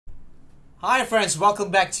Hi friends, welcome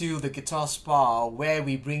back to the Guitar Spa, where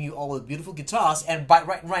we bring you all the beautiful guitars. And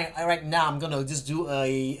right now, I'm gonna just do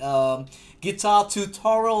a guitar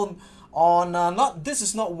tutorial on not this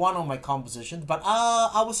is not one of my compositions, but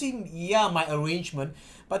I would say my arrangement.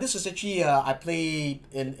 But this is actually I play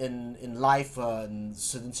in live in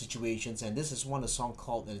certain situations, and this is a song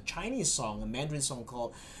called a Chinese song, a Mandarin song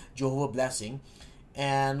called Jehovah Blessing,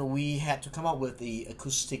 and we had to come up with the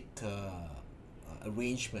acoustic.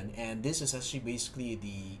 Arrangement, and this is actually basically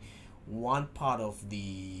the one part of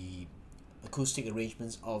the acoustic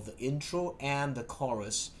arrangements of the intro and the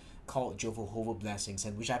chorus called Jehovah Blessings,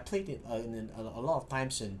 and which I played it in a lot of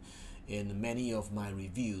times in many of my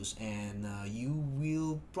reviews, and you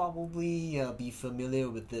will probably be familiar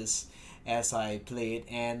with this as I play it.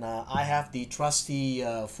 And I have the trusty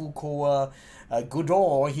full Koa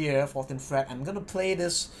Guitar here, 14th fret. I'm gonna play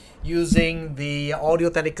this using the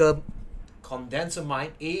Audio Technica condenser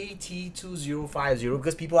mic AT2050,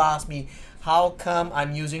 because people ask me how come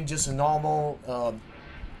I'm using just a normal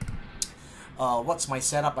what's my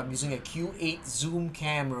setup. I'm using a Q8 zoom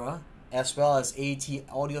camera as well as AT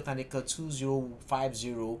Audio Technica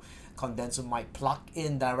 2050 condenser mic, plug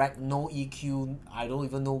in direct, no EQ. I don't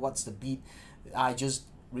even know what's the beat, I just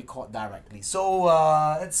record directly. So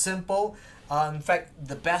it's simple. In fact,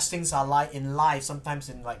 the best things are like in live, sometimes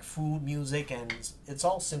in like food music, and it's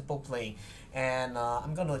all simple playing. And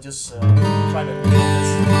I'm gonna just try to do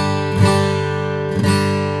this.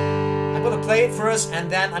 I'm gonna play it first,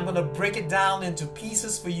 and then I'm gonna break it down into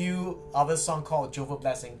pieces for you of a song called Jehovah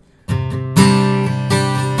Blessing.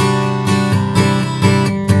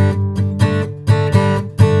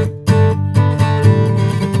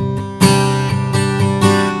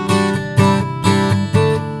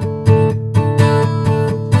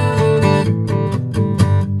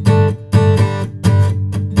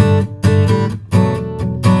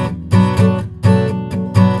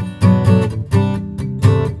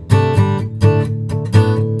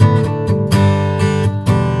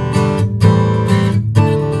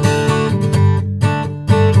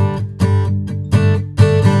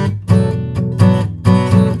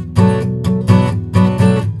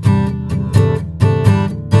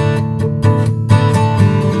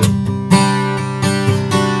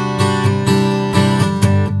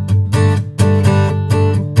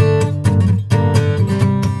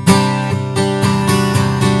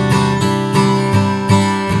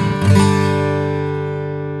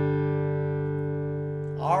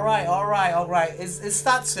 Alright. It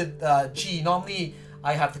starts at G. Normally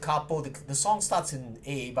I have the capo. The song starts in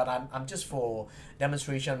A, but I'm just for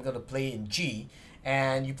demonstration, I'm gonna play in G.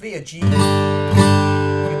 And you play a G. You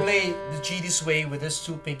play the G this way with these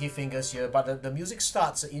two pinky fingers here, but the music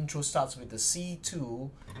starts, the intro starts with the C2.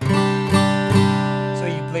 So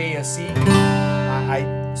you play a C,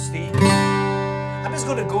 C. I'm just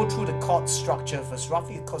gonna go through the chord structure first,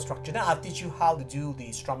 roughly the chord structure. Then I'll teach you how to do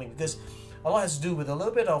the strumming, because a lot has to do with a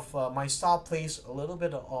little bit of my style plays a little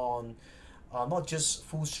bit on not just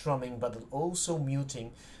full strumming, but also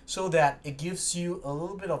muting, so that it gives you a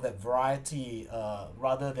little bit of that variety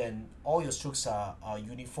rather than all your strokes are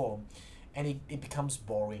uniform, and it becomes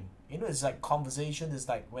boring. You know, it's like conversation. It's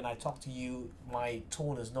like when I talk to you, my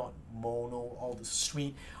tone is not mono, all the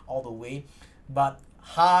straight all the way, but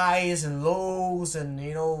highs and lows, and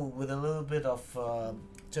you know, with a little bit of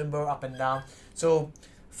timbre up and down. So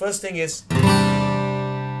first thing is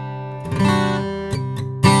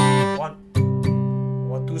one,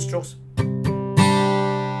 two strokes.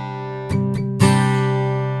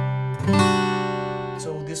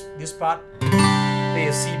 So this part, play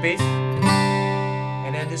a C bass,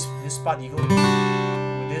 and then this part you go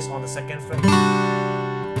with this on the second fret.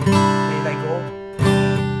 Play like go.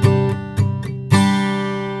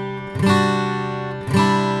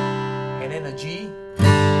 And then a G.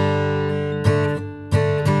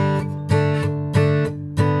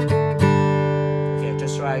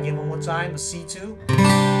 Try again one more time, a C2.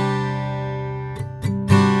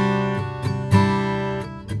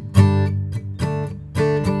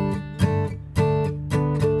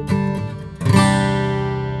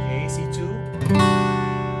 Okay, C2.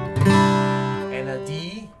 And a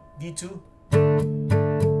D, D2.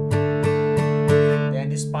 Then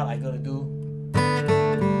this part I gotta do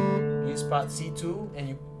this part C2, and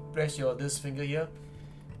you press your this finger here.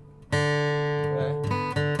 Right.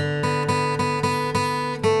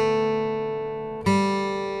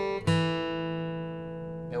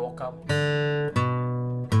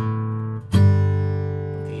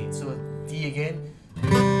 Okay, so D again.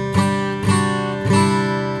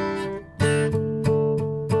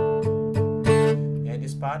 And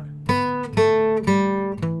this part.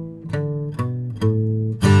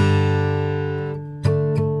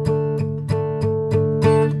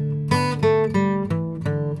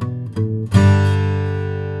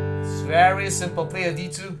 simple. Play a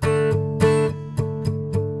D2.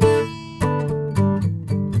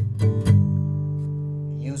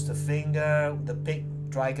 Use the finger, the pick,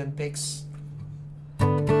 dragon picks.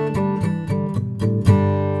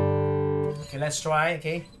 Okay, let's try,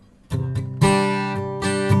 okay?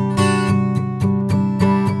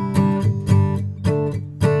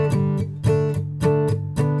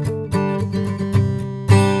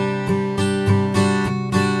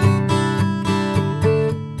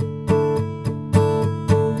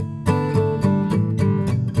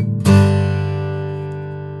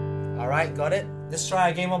 Alright, got it? Let's try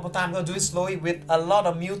again one more time. I'm gonna do it slowly with a lot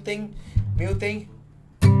of muting. Okay,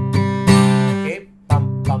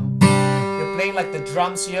 bum bum. You're playing like the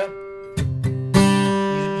drums here.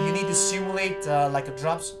 You need to simulate like a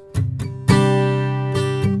drums.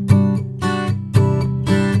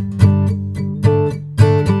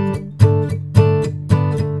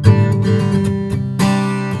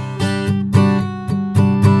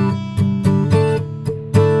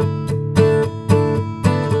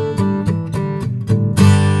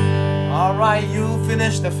 Alright, you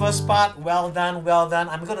finished the first part. Well done, well done.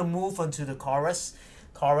 I'm gonna move on to the chorus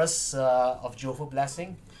of Jehovah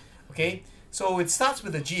Blessing. Okay, so it starts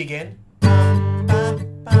with a G again.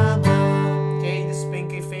 Okay, this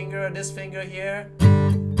pinky finger, this finger here,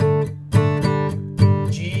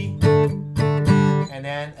 G, and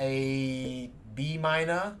then a B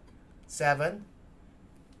minor 7.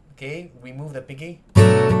 Okay, remove the pinky.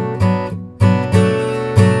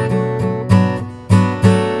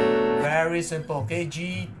 Very simple. Okay,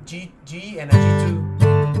 G, G, G, and a G2.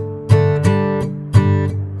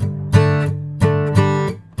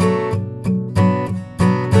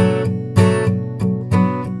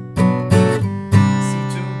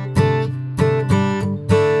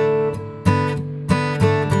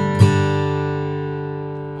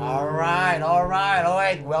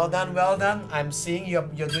 Alright, well done, well done. I'm seeing you're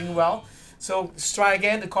doing well. So let's try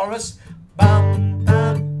again the chorus. Bum,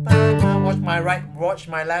 bum, bum, bum. Watch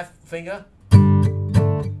my left finger.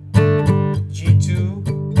 G2,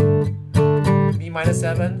 B minor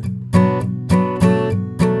 7,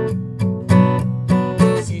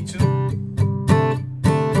 C2.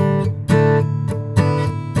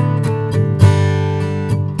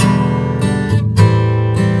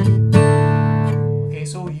 Okay,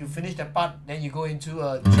 so you finish that part, then you go into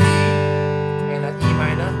a G and an E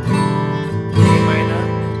minor, A minor,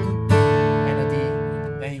 and a D.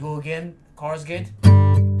 Then you go again, chorus again.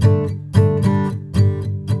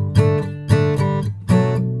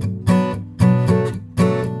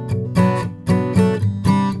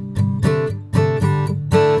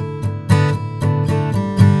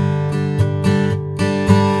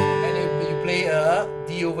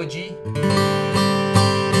 Over G,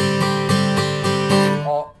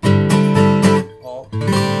 or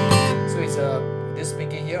so it's this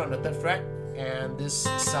pinky here on the 3rd fret, and this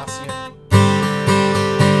sus here.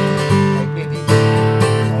 I play D,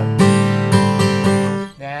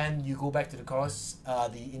 then you go back to the chorus,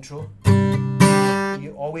 the intro.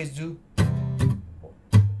 You always do.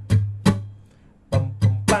 Bum,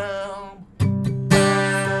 bum, bum.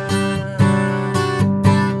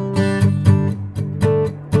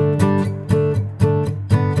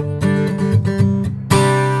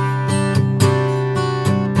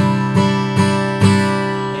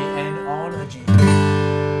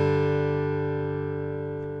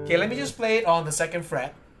 Okay, let me just play it on the 2nd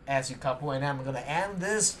fret as you couple, and then I'm gonna end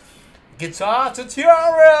this guitar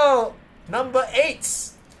tutorial number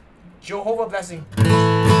 8, Jehovah Blessing.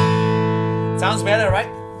 Sounds better, right?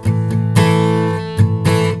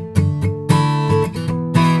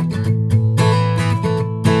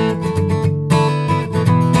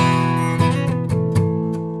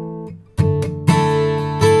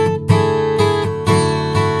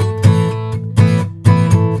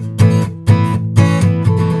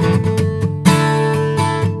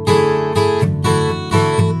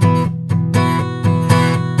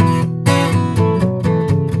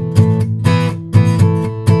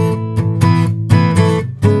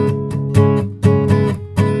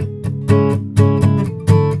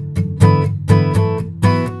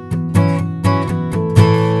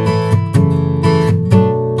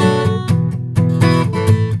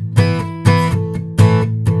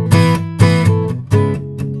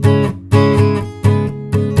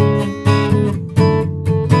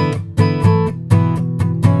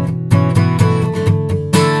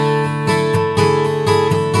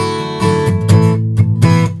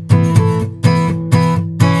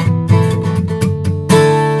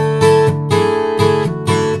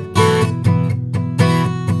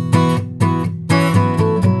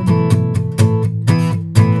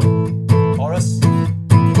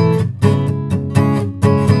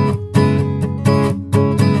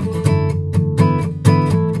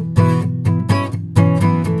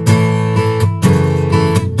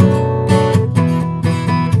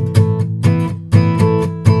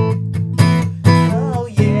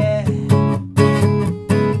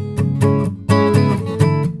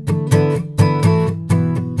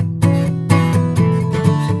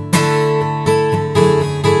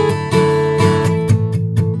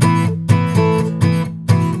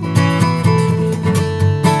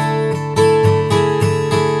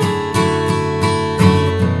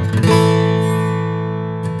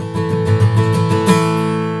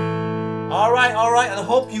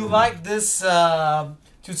 hope you like this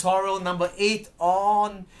tutorial number 8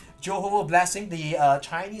 on Jehovah Blessing, the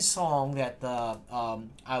Chinese song that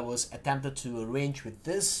I was attempted to arrange with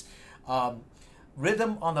this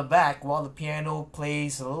rhythm on the back while the piano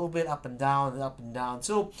plays a little bit up and down and up and down.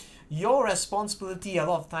 So your responsibility a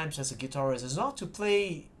lot of times as a guitarist is not to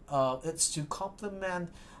play, it's to complement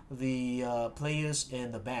the players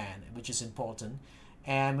in the band, which is important.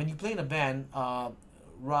 And when you play in a band,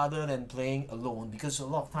 rather than playing alone, because a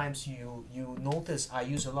lot of times you notice I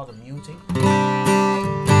use a lot of muting,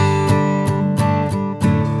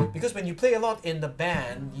 because when you play a lot in the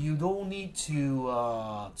band you don't need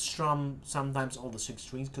to strum sometimes all the 6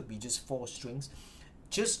 strings, could be just 4 strings,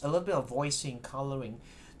 just a little bit of voicing, coloring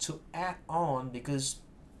to add on, because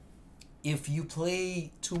if you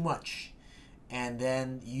play too much and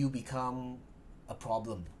then you become a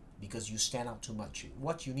problem because you stand out too much.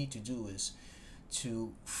 What you need to do is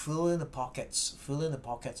to fill in the pockets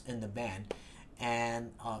in the band,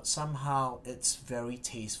 and somehow it's very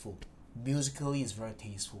tasteful. Musically it's very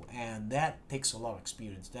tasteful, and that takes a lot of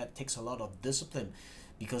experience, that takes a lot of discipline,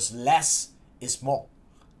 because less is more.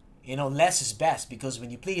 You know, less is best, because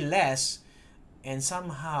when you play less and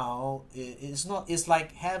somehow it's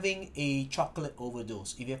like having a chocolate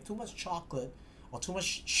overdose. If you have too much chocolate or too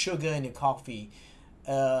much sugar in your coffee,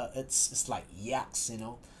 it's like yucks, you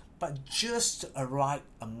know. But just a right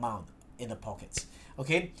amount in the pockets.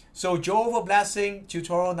 Okay, so Jehovah Blessing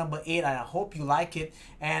tutorial number 8, and I hope you like it.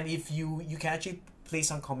 And if you can actually place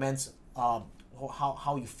some comments,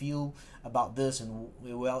 how you feel about this, and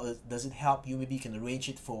well, does it help you? Maybe you can arrange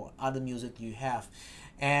it for other music you have.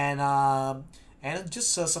 And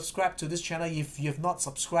just subscribe to this channel if you have not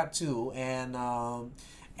subscribed to, and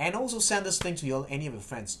also send this link to any of your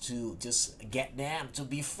friends to just get them to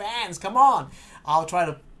be fans. Come on, I'll try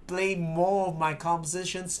to play more of my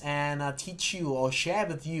compositions and teach you or share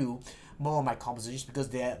with you more of my compositions, because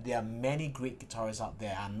there are many great guitarists out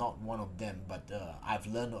there. I'm not one of them, but I've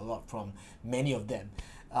learned a lot from many of them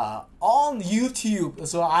on YouTube.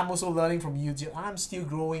 So I'm also learning from YouTube. I'm still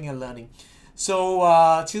growing and learning.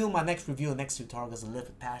 So till my next review, next tutorial, is to live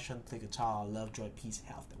with passion, play guitar, love, joy, peace,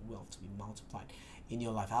 health, and wealth to be multiplied in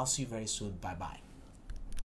your life. I'll see you very soon. Bye bye.